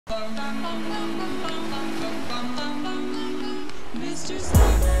Mr.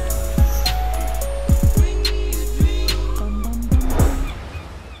 Sandman, bring me a dream.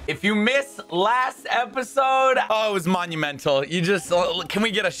 If you missed last episode, oh, it was monumental. You just, can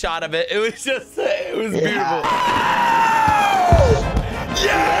we get a shot of it? It was just, it was beautiful.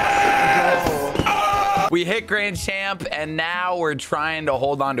 Yes! Oh! We hit Grand Champ, and now we're trying to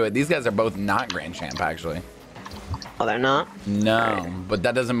hold on to it. These guys are both not Grand Champ, actually. Oh, they're not? No, but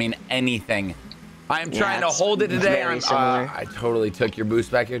that doesn't mean anything. I am trying to hold it today. I totally took your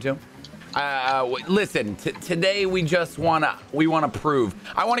boost back here too. Listen, today we just wanna prove.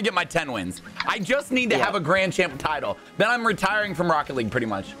 I want to get my 10 wins. I just need to have a Grand Champ title. Then I'm retiring from Rocket League pretty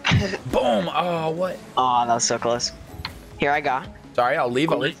much. Boom. Oh, what? Oh, that was so close. Here I go. Sorry, I'll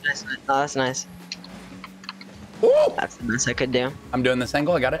leave. Oh, that's nice. Ooh. That's the best I could do. I'm doing this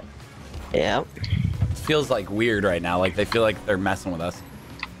angle. I got it. Yep. It feels like weird right now. Like they feel like they're messing with us.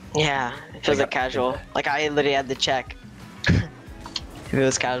 Yeah, it feels like casual. Like I literally had to check if it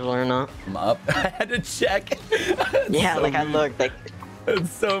was casual or not. I'm up. I had to check. Yeah, so like mean. I looked like.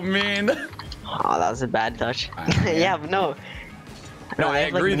 That's so mean. Oh, that was a bad touch. Yeah, but no. No, I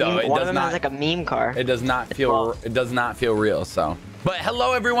agree though. It One does of them not. has like a meme car. It does not feel. It does not feel real. So. But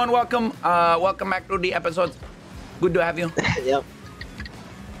hello everyone. Welcome. Welcome back to the episodes. Good to have you. Yep.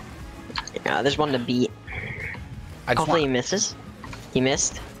 Yeah, there's one to beat. Hopefully he misses. He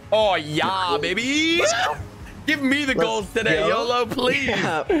missed. Oh yeah, baby. Give me the goals today, YOLO, please.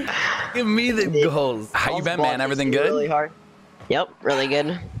 Give me the goals. How you been, man? Everything good? Really hard. Yep, really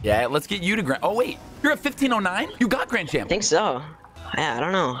good. Yeah, let's get you to Grand. Oh wait, you're at 1509. You got Grand Champ. I think so. Yeah, I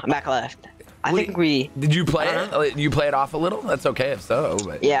don't know. I'm back left. I think we. Did you play it? You play it off a little? That's okay if so.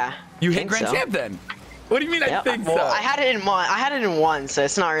 But yeah. You hit Grand Champ then. What do you mean? I think so. I had it in one. I had it in one, so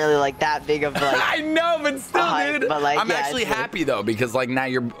it's not really like that big of like. I know, but still, dude. But like, I'm actually happy though because like now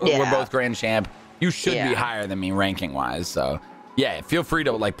we're both Grand Champ. You should be higher than me ranking wise. So yeah, feel free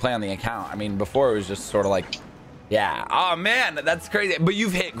to like play on the account. I mean, before it was just sort of like, yeah. Oh man, that's crazy. But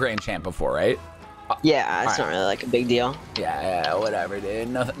you've hit Grand Champ before, right? Yeah, it's not really like a big deal. Yeah, whatever, dude.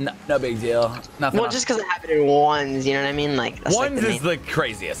 No big deal. Nothing. Well, just because I have it in ones, you know what I mean? Like that's ones is the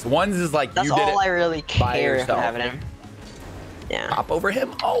craziest. Ones is like that's you did all I really care if I yourself. have it in. Yeah. Hop over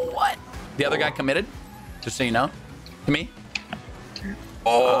him. Oh, what? The other guy committed. Just so you know, to me.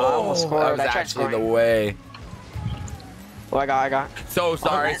 Oh, that was actually the way. Oh, I got. So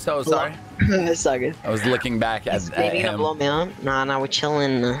sorry. So sorry. It's so good. I was looking back at Maybe him. gonna blow me up. Nah, we're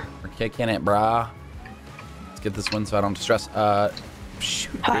chilling. We're kicking it, brah. Let's get this win so I don't stress.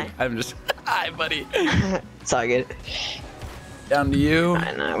 Shoot. Hi. I'm just. Hi, buddy. It's all good. Down to you.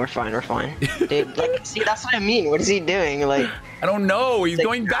 I know, we're fine. Dude, like, see, that's what I mean. What is he doing? Like, I don't know. He's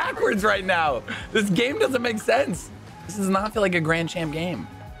going backwards right now. This game doesn't make sense. This does not feel like a Grand Champ game.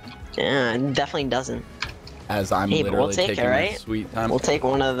 Yeah, it definitely doesn't. As I'm literally taking my sweet time. We'll take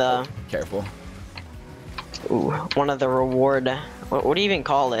one of the. Careful. Ooh, one of the reward. What do you even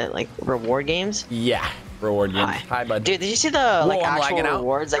call it? Like reward games? Yeah, reward games. Hi, bud. Dude, did you see the like actual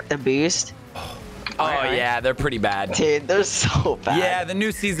rewards, like the boost? Oh yeah, they're pretty bad. Dude, they're so bad. Yeah, the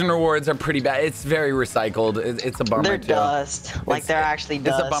new season rewards are pretty bad. It's very recycled. It's a bummer. They're dust. Like they're actually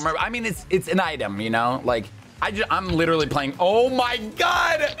dust. It's a bummer. I mean, it's an item, you know. Like I'm literally playing. Oh my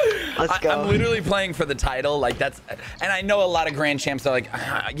god! Let's go. I'm literally playing for the title. Like that's, and I know a lot of Grand Champs are like,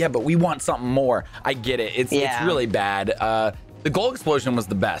 yeah, but we want something more. I get it. It's really bad. The goal explosion was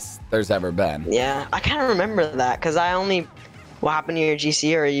the best there's ever been. Yeah, I kind of remember that because I only. What happened to your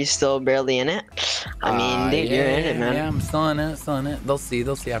GC? Or are you still barely in it? I mean, dude, you're in it, man. Yeah, I'm still in it. They'll see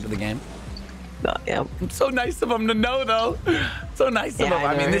after the game. Yeah. It's so nice of them to know, though. So nice of them.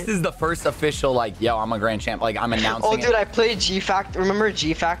 I mean, this is the first official, like, yo, I'm a Grand Champ. Like, I'm announcing Oh, dude, I played G Factor. Remember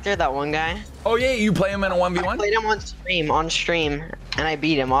G Factor, that one guy? Oh, yeah, you play him in a 1v1? I played him on stream, and I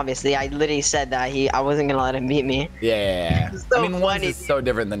beat him, obviously. I literally said that I wasn't going to let him beat me. Yeah. So I mean, ones is so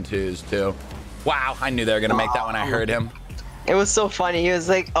different than twos, too. Wow, I knew they were going to make that when I heard him. It was so funny. He was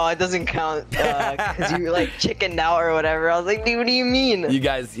like, "Oh, it doesn't count because you like chickened out or whatever." I was like, "Dude, what do you mean?" You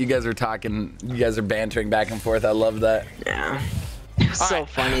guys are talking. You guys are bantering back and forth. I love that. Yeah, so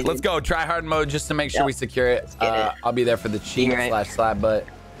funny. Dude. Let's go try hard mode just to make sure we secure it. I'll be there for the cheat / slap, but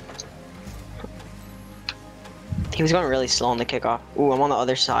he was going really slow on the kickoff. Ooh, I'm on the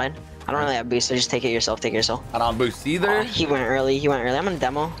other side. I don't really have boost, so just take it yourself. Take it yourself. I don't boost either. He went early. I'm gonna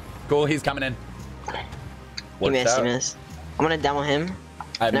demo. Cool. He's coming in. He missed. I'm gonna demo him.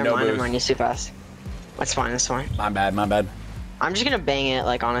 I have Never mind, he's too fast. That's fine, My bad. I'm just gonna bang it,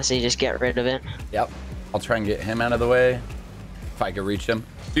 like, honestly, just get rid of it. Yep. I'll try and get him out of the way. If I could reach him.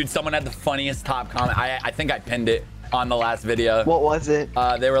 Dude, someone had the funniest top comment. I think I pinned it. on the last video. What was it?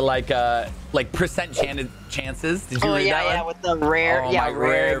 They were like percent chances. Did you read that one? Yeah, with the rare, Oh, yeah, my rare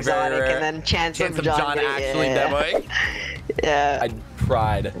very exotic, rare. and then chance of John getting- actually yeah. demoing. Yeah. I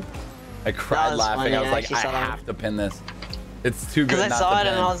cried. I cried was laughing. funny. I was I like, actually I saw that have to pin this. It's too good Because I not saw to it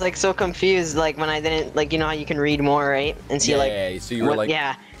pin. and I was like so confused, like when I didn't, like, you know how you can read more, right? And see, like, yeah, so you were what- like,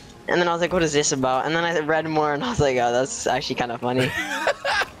 yeah. And then I was like, what is this about? And then I read more and I was like, oh, that's actually kind of funny.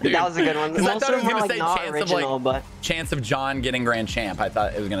 Dude, That was a good one. 'cause I Most thought of it was them were gonna like say not chance of original, like but chance of John getting grand champ. I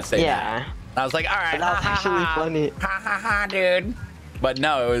thought it was gonna say that. yeah. I was like, all right, But that was actually funny. Ha ha ha, dude. But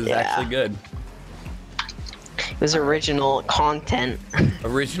no, it was Yeah. actually good. It was original content.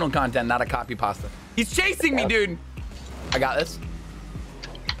 Original content, not a copy pasta. He's chasing me, dude. I got this.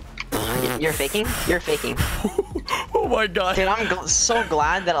 You're faking? You're faking. Oh my god. Dude, I'm so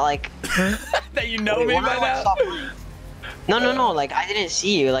glad that like. That you know me when by I, like, now. stopped playing- No. Like I didn't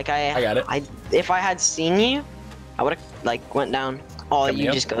see you. Like I got it. If I had seen you, I would have like went down. Oh, Come you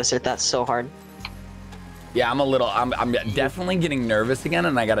here. just ghosted. That's so hard. Yeah, I'm definitely getting nervous again,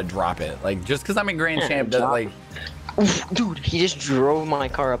 and I gotta drop it. Like just because I'm in grand Yeah, champ doesn't drop like. Oof, dude, he just drove my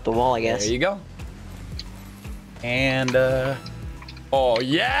car up the wall. I guess. There you go. And oh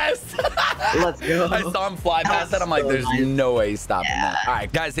yes! Let's go. I saw him fly That past was that. I'm like, so there's nice. no way he's stopping Yeah. that. All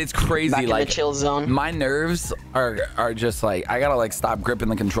right, guys, it's crazy. Back in Like the chill zone. my nerves are just like I gotta like stop gripping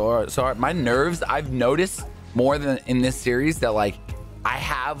the controller. So my nerves, I've noticed more than in this series that like I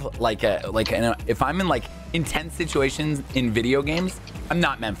have like if I'm in like intense situations in video games, I'm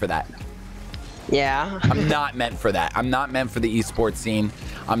not meant for that. Yeah. I'm not meant for that. I'm not meant for the esports scene.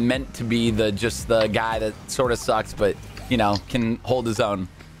 I'm meant to be the guy that sort of sucks, but you know can hold his own.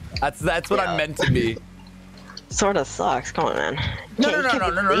 That's what Yeah. I'm meant to be. Sort of sucks. Come on, man. No, You no, can't no,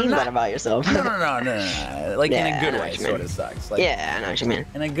 be no, no, saying no. that about yourself. No. Like in Yeah, a good I know way, what you sort mean. of sucks. Like Yeah, I know what you mean.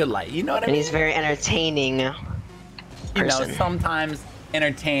 in a good light. You know what I And mean? he's very entertaining. You know, person. sometimes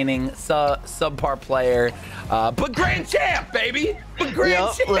entertaining, subpar player, but grand champ, baby. But grand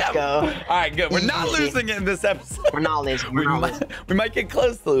Yup, champ. let's go. All right, good. We're not Easy. losing it in this episode. We're not losing. We're not losing. We might get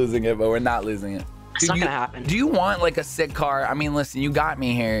close to losing it, but we're not losing it. It's not gonna happen. Do you want like a sick car? I mean, listen, you got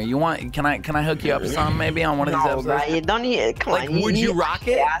me here. You want? Can I hook you up with something maybe on one of these No, episodes? bro, you don't need. Come Like, on. would you rock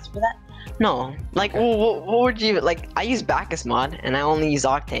it? Ask for that? No. Like, Okay. what would you like? I use Bacchus mod, and I only use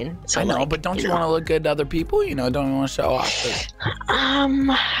Octane. So I know, like, but don't you want to look good to other people? You know, don't you want to show off?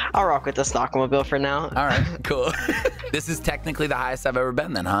 I'll rock with the stockmobile for now. All right, cool. This is technically the highest I've ever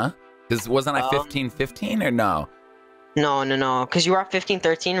been then, huh? Because wasn't I 15-15 or no? No. Because you were at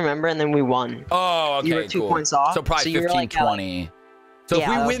 15-13, remember? And then we won. Oh, okay, You were 2 cool. points off, So probably so you were, like, 15-20. So Yeah, if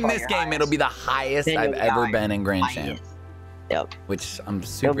that we was win probably this your game, highest. it'll be the highest Then I've you'll be ever high. been in Grand Champ, Yep. which I'm It'll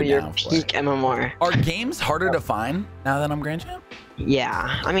super be your down for. peak MMR. Are games harder to find now that I'm Grand Champ?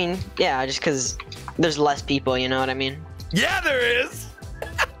 Yeah. I mean, yeah, just because there's less people, you know what I mean? Yeah, there is.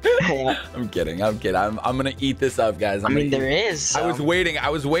 Yeah. I'm kidding. I'm gonna eat this up, guys. I I'm mean, gonna there eat- is. I was so-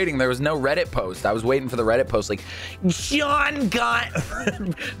 waiting. There was no Reddit post. I was waiting for the Reddit post. Like, Sean got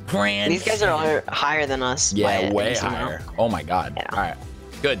Grand. These guys are higher than us. by Yeah, a way decent higher. amount. Oh my god. Yeah. All right,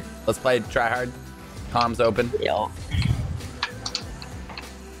 good. Let's play try hard. Comms open. Yo,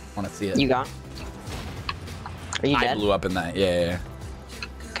 Want to see it? you got? Are you I dead? blew up in that. Yeah.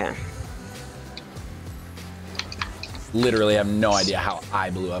 Okay. Literally have no idea how I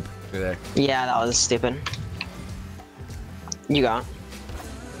blew up through there. Yeah, that was stupid. You got?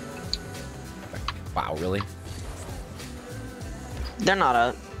 Wow, really? They're not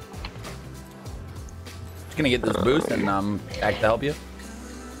up. Just gonna get this boost and back to help you.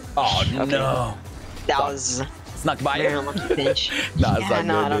 Oh no! That Suck. was Snuck by very you. unlucky pinch. Nah, it's Yeah, not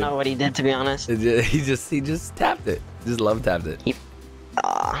no, good, I don't dude. know what he did, to be honest. He just tapped it. Just love tapped it.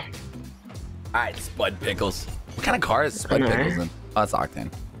 Ah, All right, Spud Pickles. What kind of car is Spud Alright. Pickles in? Oh, it's Octane.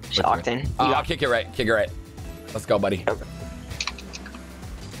 it's Octane. Oh, You I'll got? kick it right. Kick it right. Let's go, buddy. Okay.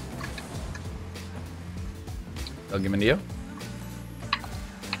 I'll give him to you.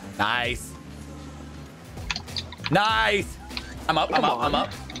 Nice. Nice. I'm up. Come on. I'm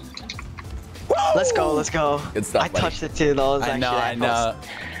up. Let's go. Let's go. Good stuff, I buddy. touched it too. That was I know. actually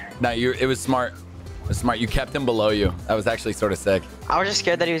No, it was smart. It was smart. You kept him below you. That was actually sort of sick. I was just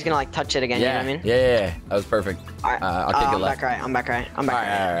scared that he was gonna like touch it again. Yeah. You know what I mean? Yeah. That was perfect. All right. I'll kick it I'm left. back right. I'm back right. I'm back All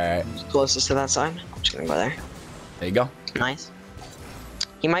right. right. All right. Closest to that side. I'm just gonna go there. There you go. Nice.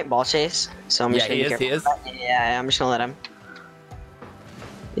 He might ball chase, so I'm just Yeah, gonna he be is, careful. he is. Yeah, I'm just gonna let him.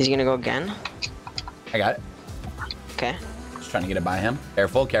 Is he gonna go again? I got it. Okay. Just trying to get it by him.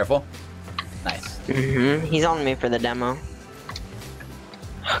 Careful. Careful. Nice. He's on me for the demo.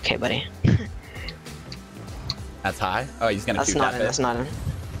 Okay, buddy. That's high. Oh, he's gonna That's shoot not that in. bit. That's not in.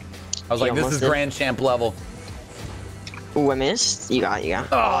 I was He like, this almost is did. Grand Champ level. Ooh, I missed. You got. Oh, no,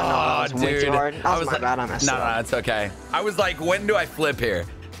 that was way too hard. That was my bad. I messed it up. No, it's okay. I was like, when do I flip here?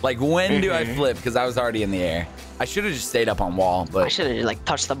 Like, when do I flip? Because I was already in the air. I should have just stayed up on wall, but I should have like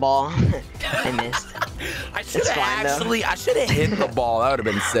touched the ball. I missed. I should have hit the ball. That would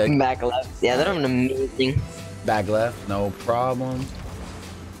have been sick. Back left. Yeah, that would have been amazing. Back left, no problem.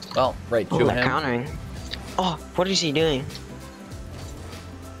 Well, right to Oh, him. countering. Oh, what is he doing?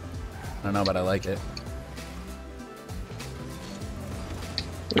 I don't know, but I like it.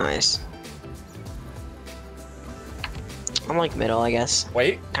 Nice. I'm like middle, I guess.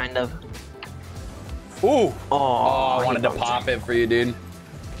 Wait. Kind of. Ooh. Oh, I wanted he to pop it for you, dude.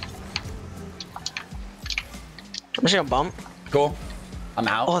 I'm just gonna bump. Cool. I'm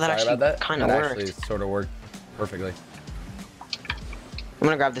out. Oh, that Sorry actually about that. kinda That worked. actually sort of worked perfectly. I'm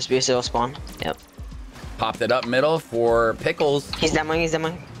gonna grab this boost, it'll spawn. Yep. Popped it up middle for Pickles. He's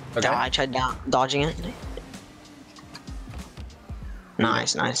demoing. Okay. I tried dodging it.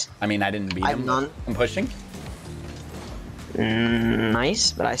 Nice. I mean, I didn't beat I have him. none. I'm pushing.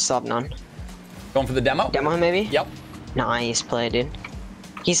 Nice, but I still have none. Going for the demo? Demo him maybe? Yep. Nice play, dude.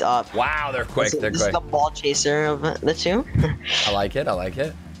 He's up. Wow, they're quick. They're This quick. is the ball chaser of the two. I like it. I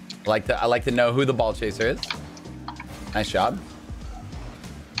like to know who the ball chaser is. Nice job.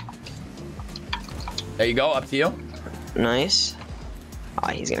 There you go. Up to you. Nice. Oh,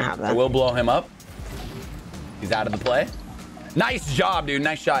 he's gonna have I that. will blow him up. He's out of the play. Nice job, dude.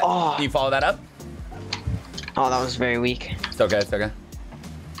 Nice shot. Oh. Can you follow that up? Oh, that was very weak. It's okay. It's okay.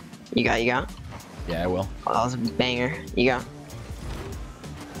 You got. Yeah, I will. Oh, that was a banger. You got.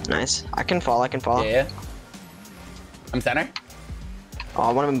 Nice. I can fall. Yeah. I'm center.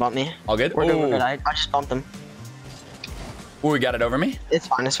 Oh, one of them bumped me. All good. We're good. Ooh. I just bumped him. Ooh, we got it over me. It's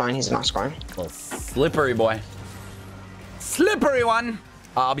fine. He's not scoring. Little slippery boy. Slippery one.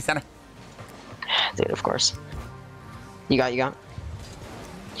 I'll be center. Dude, of course. You got.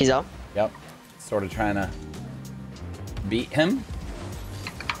 He's up. Yep. Sort of trying to beat him.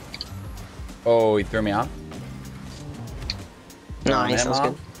 Oh, he threw me off. Nice. That was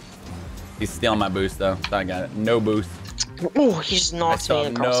good. He's stealing my boost though, so I got it. No boost. Oh, he just I knocked still me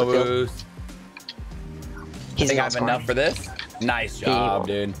have across no the field. boost. He's I think I not have scoring. enough for this. Nice job,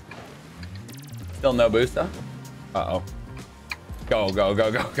 dude. Still no boost though. Uh-oh. Go.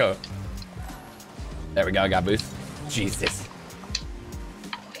 There we go, I got boost. Jesus.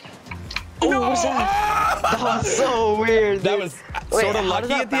 Oh, what was that? That was so weird. That dude. was Wait, sort of how does lucky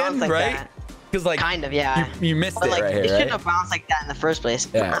that at the bounce end, like right? that? Because like Kind of, yeah. you missed But it like, right it here, shouldn't right? have bounced like that in the first place.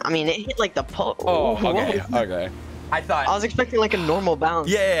 Yeah. I mean, it hit like the pole. Oh, Whoa. okay. I thought. I was expecting like a normal bounce.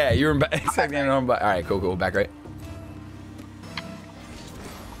 Yeah, you were expecting a normal. All right, cool. Back right.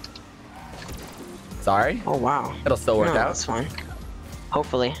 Sorry. Oh wow. It'll still work No, out. that's fine.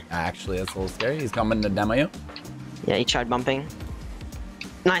 Hopefully. Actually, that's a little scary. He's coming to demo you. Yeah, he tried bumping.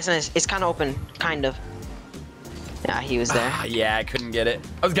 Nice. It's kind of open, kind of. Yeah, he was there. Yeah, I couldn't get it.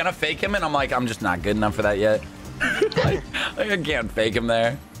 I was gonna fake him, and I'm like, I'm just not good enough for that yet. like, I can't fake him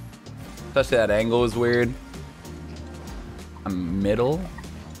there. Especially that angle was weird. I'm middle.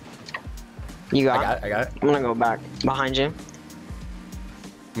 You got. I got it. I'm gonna go back behind you.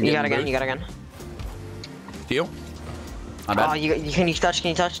 I'm You got getting again. boost. To you. My bad. Oh, can you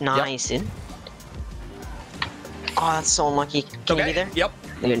touch? Nice, dude. Oh, that's so unlucky. Can you be there? Yep.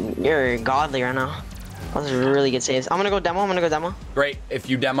 Dude, you're godly right now. That was really good saves. I'm gonna go demo. Great. If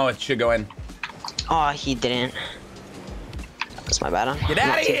you demo, it should go in. Oh, he didn't. That's my bad. Get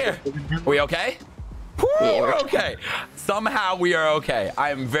out of here. Are we okay? Woo, Yeah, we're okay. Somehow we are okay. I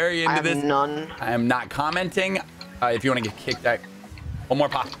am very into I have this. none. I am not commenting. If you want to get kicked out. One more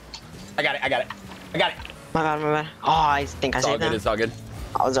pop. I got it. My bad. Oh, I think I It's all saved good. that. It's all good.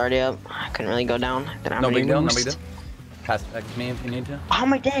 I was already up. I couldn't really go down. Didn't have No any big deal. No boost. big deal. Pass it back to me if you need to. How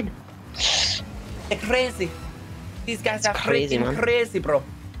am I dead? It's crazy. These guys are crazy, freaking man. crazy, bro.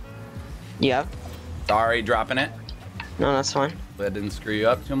 Yeah. Sorry, dropping it. No, that's fine. That didn't screw you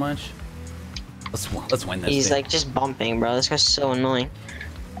up too much. Let's win this. He's thing. like just bumping, bro. This guy's so annoying.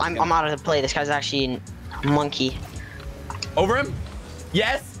 I'm out of the play. This guy's actually a monkey. Over him.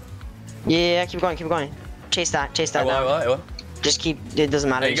 Yes. Yeah, keep going. Chase that I down. will. Just keep. It doesn't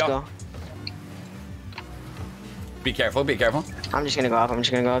matter. There you Just go. go. Be careful. I'm just gonna go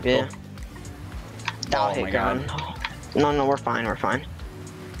up. Yeah. That'll Oh hit my ground. God. No, we're fine.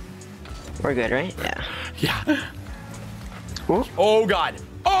 We're good, right? Yeah. Yeah. Ooh. Oh God.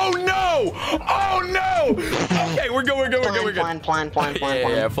 Oh no. Oh no. Okay, we're good. Plan.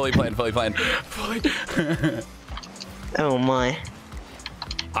 Yeah. Fully planned. Oh my.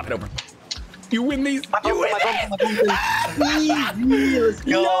 Pop it over. You win these. You win Easy, let's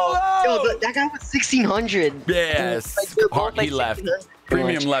go. Yo, That guy was 1600. Yes. Like, they're both, He like, left. 1600.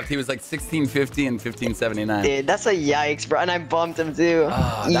 Premium left. He was like 1650 and 1579. Dude, that's a yikes, bro. And I bumped him too.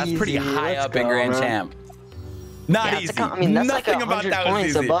 Oh, that's pretty Easy, high let's up in go, Grand man. Champ. Not Yeah, easy. I mean, that's like Nothing about 100 that was points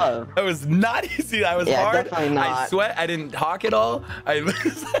easy. above. That was not easy. That was Yeah, hard. definitely I not. sweat. I didn't talk at all. I'm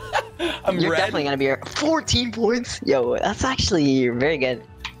You're red. definitely gonna be 14 points. Yo, that's actually very good.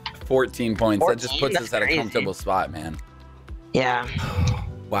 14 points. That just 14? puts That's us at a crazy. comfortable spot, man. Yeah,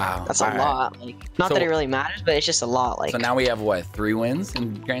 Wow. that's All a right. lot. Like, not So- that it really matters, but it's just a lot. Like, So now we have what? 3 wins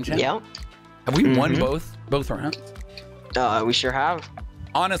in Grand Champ? yep. Have we won both rounds? We sure have.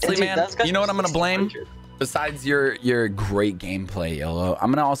 Honestly, Dude, man, those guys you know what were I'm gonna blame? 1600. Besides your great gameplay, Yellow,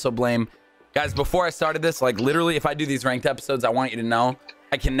 I'm gonna also blame, guys. Before I started this, like literally, if I do these ranked episodes, I want you to know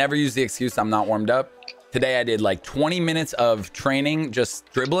I can never use the excuse I'm not warmed up. Today I did like 20 minutes of training, just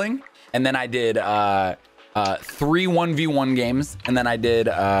dribbling, and then I did 3 1v1 games, and then I did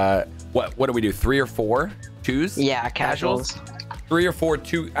what do we do? 3 or 4 twos? Yeah, casuals. 3 or 4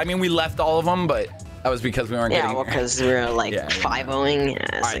 2. I mean, we left all of them, but that was because we weren't Yeah, getting. well, because we're like Yeah, 5-0ing. Yeah,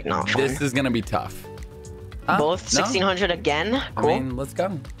 it's All like right, not fun. this is gonna be tough. Huh? Both No? 1600 again. Cool. I mean, let's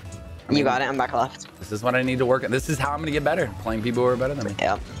go. You got it. I'm back left. This is what I need to work on. This is how I'm gonna get better, playing people who are better than me.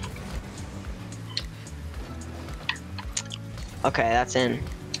 Yep. Okay, that's in.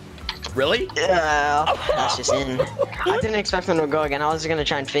 Really? Yeah, that's just in. I didn't expect him to go again. I was gonna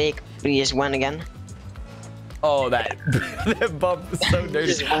try and fake, but he just went again. Oh, that that bump is so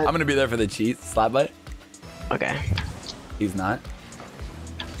dirty. I'm gonna be there for the cheat slap butt. Okay, He's not.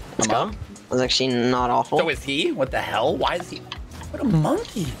 let's I'm go. up. That was actually not awful. So is he? What the hell? Why is he? What a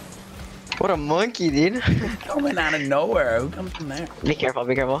monkey! What a monkey, dude. Coming out of nowhere. Who comes from there? Be careful,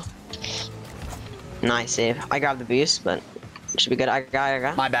 be careful. Nice save. I grabbed the boost, but it should be good. I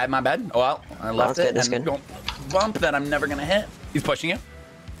got. My bad, my bad. Oh well, I left that's it. good, that's and good. don't bump that I'm never gonna hit. He's pushing you.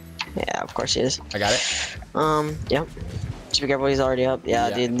 Yeah, of course he is. I got it. Yep. Just be careful, he's already up. Yeah,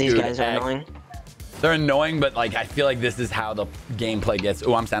 Yeah, dude, these dude, guys are heck. annoying. They're annoying, but like I feel like this is how the gameplay gets.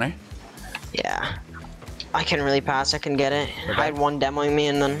 Oh, I'm center. Yeah. I can really pass, I can get it. Okay. I had one demoing me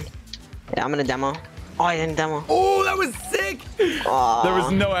and then... Yeah, I'm gonna demo. Oh, I didn't demo. Oh, that was sick. Aw. There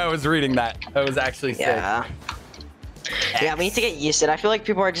was no way I was reading that. That was actually sick. Yeah. Yeah, we need to get used to it. I feel like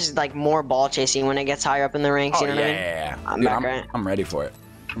people are just like more ball chasing when it gets higher up in the ranks, Oh, you know what I mean? yeah. I'm Dude, back, right? I'm ready for it.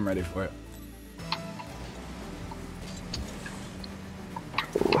 I'm ready for it.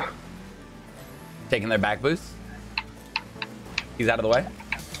 Ooh. Taking their back boost. He's out of the way.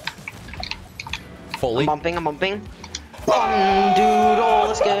 Fully. I'm bumping, I'm bumping. Dude, oh,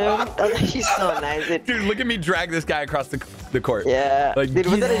 let's go. Oh, he's so nice, dude. Dude, look at me drag this guy across the court. Yeah. Like, Dude,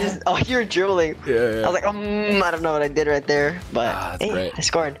 what did I yeah. just... Oh, you're dribbling. Yeah. I was like, I don't know what I did right there, but Ah, that's hey, great. I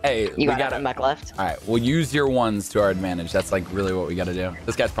scored. Hey, we you got gotta- it. I'm back left. All right, we'll use your ones to our advantage. That's like really what we got to do.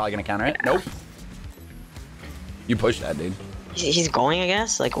 This guy's probably gonna counter it. Nope. You push that, dude. He's going, I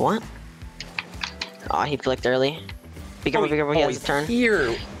guess. Like what? Oh, he flicked early. Be careful, be careful. He has he's a turn.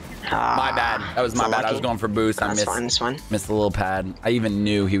 here. Ah, My bad. That was my it's bad. I was unlucky. going for boost. I That's missed. fine. That's fine. Missed the little pad. I even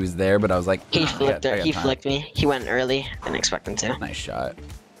knew he was there, but I was like, He "Ah, I flicked got it. He time." flicked me. He went early. Didn't expect him to. Nice shot.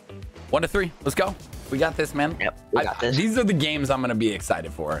 1 to 3. Let's go. We got this, man. Yep, we got this. These are the games I'm gonna be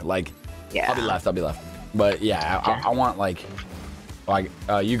excited for. Like, Yeah. I'll be left. I'll be left. But yeah, Okay. I want like,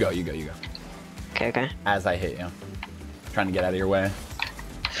 you go. Okay, okay. As I hit you, trying to get out of your way.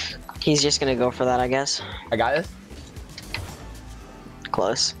 He's just gonna go for that, I guess. I got this.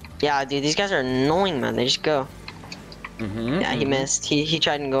 Close. Yeah, dude, these guys are annoying, man. They just go. Yeah, he missed. He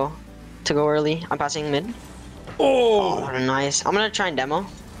tried to go early. I'm passing mid. Oh, Oh, nice. I'm gonna try and demo.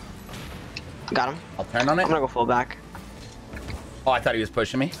 Got him. I'll turn on it. I'm gonna go full back. Oh, I thought he was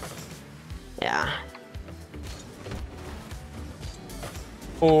pushing me. Yeah.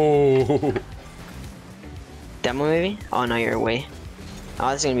 Oh. Demo maybe? Oh no, you're away.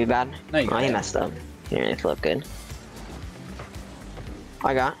 Oh, this is gonna be bad. No, you oh, got he it. messed up. He didn't really flip good.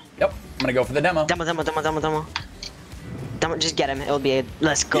 I got. Yep. I'm gonna go for the demo. Demo. Just get him. It'll be a.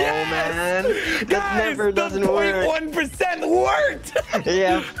 Let's go, Yes! man. That Guys, never doesn't work. 0.1% worked.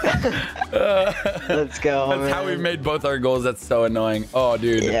 Yeah. Let's go, That's man. how we made both our goals. That's so annoying. Oh,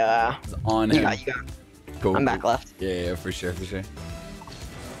 dude. Yeah. It's on You him. got. Cool. I'm back left. Yeah, for sure. Is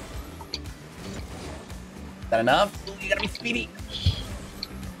that enough? You gotta be speedy.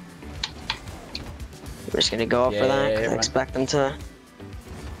 We're just gonna go up for that because I right. expect them to.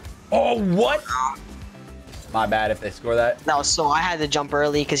 Oh, what? My bad if they score that. No, so I had to jump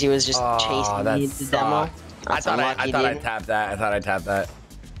early because he was just chasing that me the demo. sucked. I That's thought unlucky, I dude. tapped that. I thought I tapped that.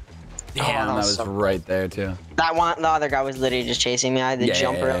 Damn, that was so right there too. That one, the other guy was literally just chasing me. I had the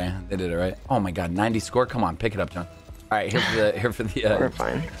jumper. Yeah, they did it right. Oh my god, 90 score. Come on, pick it up, John. All right, here for the We're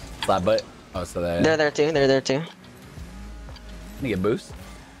fine. slap butt. Oh, so They're there too. They're there too. Can you get boost?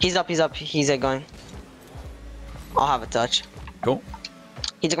 He's up. He's up. He's going. I'll have a touch. Cool.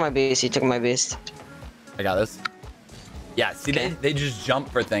 He took my boost. He took my boost. I got this. Yeah, see, Okay. they just jump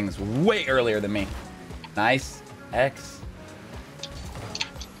for things way earlier than me. Nice. X.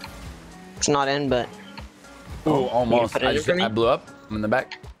 It's not in, but Oh, almost. put it in for me? I blew up. I'm in the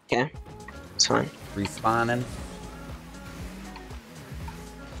back. okay. It's fine. Respawning.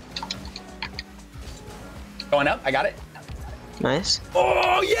 Going up. I got it. Nice.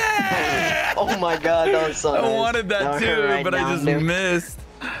 Oh, yeah! Oh my god, that was so I nice. wanted that went too, right but I down, just dude. missed.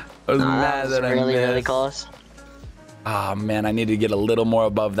 I was Nah, mad that I really, missed. really close. Oh, man, I need to get a little more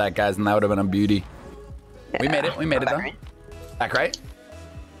above that, guys, and that would have been a beauty. We made it. We made it, though. Right? Back right?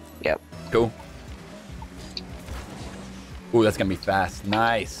 Yep. Cool. Ooh, that's going to be fast.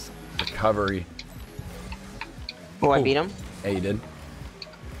 Nice. Recovery. Oh, I Ooh. beat him. Yeah, you did.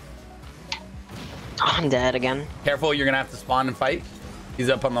 Oh, I'm dead again. Careful, you're going to have to spawn and fight. He's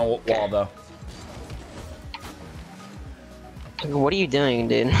up on the wall, though. What are you doing,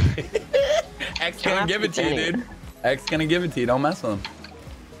 dude? X Don't gonna have give to it to you, pretend. dude. X gonna give it to you. Don't mess with him.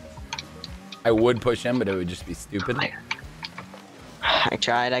 I would push him, but it would just be stupid. I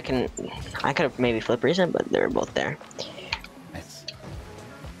tried. I could have maybe flip reset, but they were both there. Nice.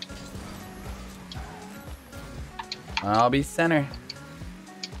 I'll be center.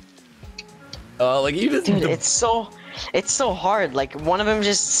 Oh, like you just. Dude, it's so hard. Like one of them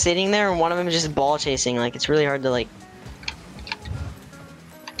just sitting there and one of them just ball chasing. Like it's really hard to like.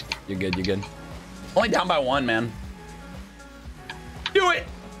 You're good. You're good. Only down by one, man. Do it.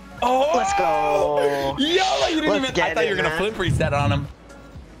 Oh. Let's go. Yo, like you didn't Let's even. I get thought it, you were gonna man. flip reset on him.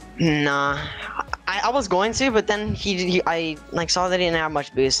 Nah. I was going to, but then I like saw that he didn't have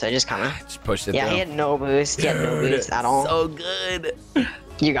much boost. So I just kind of. Just pushed it. Yeah, through. he had no boost. He had no Dude, boost at all. So good.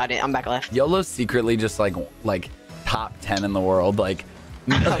 You got it. I'm back left. YOLO's secretly just like top 10 in the world. Like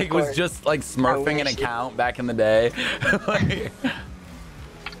was course. just like smurfing an wish. account back in the day. Like,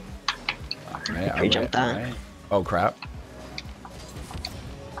 alright, Pre-jump that. alright. Oh crap.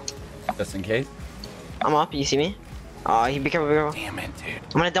 Just in case. I'm up. You see me? Oh, be careful, be careful. Damn it, dude.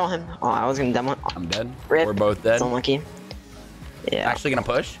 I'm gonna demo him. Oh, I was gonna demo him. I'm dead. Rip. We're both dead. It's unlucky. Yeah. Actually gonna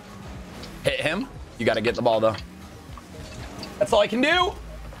push. Hit him. You gotta get the ball though. That's all I can do.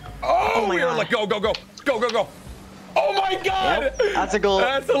 Oh, my we are God. like go. Oh my god! Yep, that's a goal.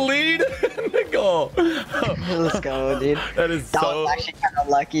 That's a lead. The goal. Let's go, dude. That is That so. was actually kind of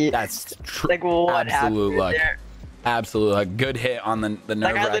lucky. That's Like what absolute happened luck. there? Absolute luck. Good hit on the nerve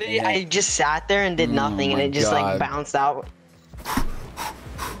Like I literally, I just sat there and did nothing, and my it just God. like bounced out.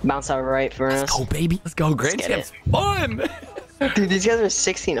 Bounced out right for us. Oh baby, let's go. Grand get Champ's fun. Dude, these guys are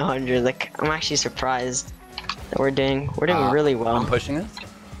 1600. Like I'm actually surprised that we're doing really well. I'm pushing this.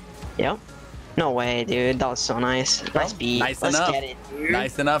 Yep. No way, dude. That was so nice. Nice beat. Nice Let's enough. get it, dude.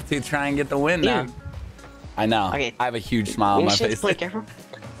 Nice enough to try and get the win Dude. now. I know. Okay. I have a huge smile on You my should face. play careful.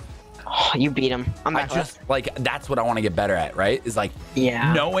 Oh, you beat him. I'm I back just left. like that's what I want to get better at, right? Is like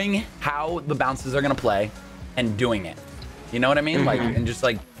Yeah. knowing how the bounces are gonna play and doing it. You know what I mean? Like and just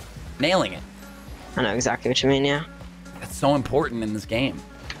like nailing it. I know exactly what you mean. Yeah. That's so important in this game.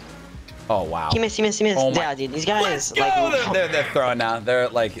 Oh wow. He missed. Oh my- Yeah, dude. These Let's guys, go! like, they're throwing now. They're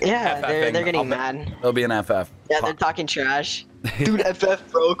like yeah, FFing. they're getting I'll- mad. There'll be an FF. Yeah, they're talking trash. Dude, FF,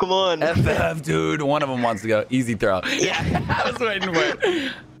 bro, come on. FF, dude. One of them wants to go. Easy throw. Yeah. I was waiting for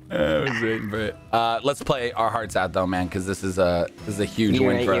it. I was waiting for it. Let's play our hearts out though, man, because this is a huge You're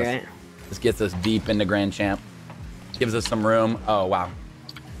win right, for you're us. right. This gets us deep into Grand Champ. Gives us some room. Oh wow.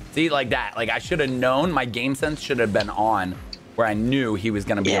 See, like that. Like I should have known. My game sense should have been on, where I knew he was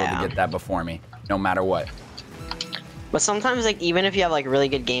gonna be able Yeah. to get that before me, no matter what. But sometimes, like, even if you have like really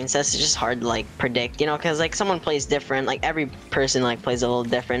good game sets, it's just hard to like predict, you know, because like someone plays different. Like every person like plays a little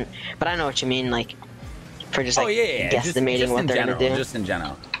different. But I know what you mean, like for just like guesstimating just what in they're general, gonna do. Just in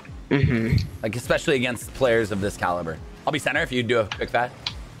general. Mm-hmm. Like especially against players of this caliber. I'll be center if you do a quick fat.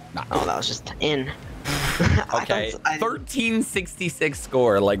 Nah. Oh, that was just in. Okay, 1366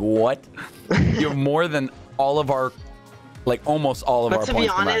 score. Like what? You have more than all of our, like almost all of our But to points be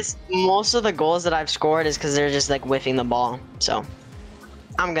combined. honest, most of the goals that I've scored is because they're just like whiffing the ball. So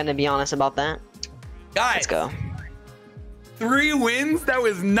I'm gonna be honest about that. Guys, Let's go. 3 wins. That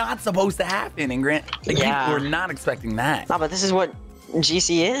was not supposed to happen in Grant. Like, Yeah. we're not expecting that. No, but this is what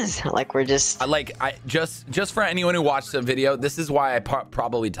GC is. Like we're just. I just for anyone who watched the video, this is why I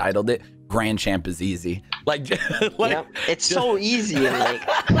probably titled it Grand Champ is easy. Like, Yep. It's so easy. And,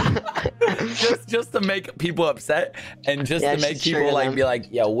 like, just to make people upset and just to make people like be like,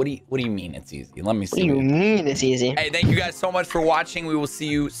 yo, what do you mean it's easy? Let me see. What do you mean it's easy? Hey, thank you guys so much for watching. We will see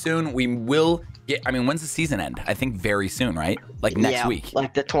you soon. We will get. I mean, when's the season end? I think very soon, right? Like next week.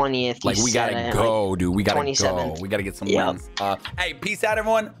 Like the 20th. Like we gotta go, dude. We gotta 27th. go. We gotta get some wins. Hey, peace out,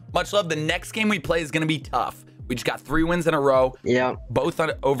 everyone. Much love. The next game we play is gonna be tough. We just got 3 wins in a row. Yeah. Both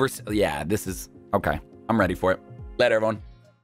on over. Yeah, this is okay. I'm ready for it. Later, everyone.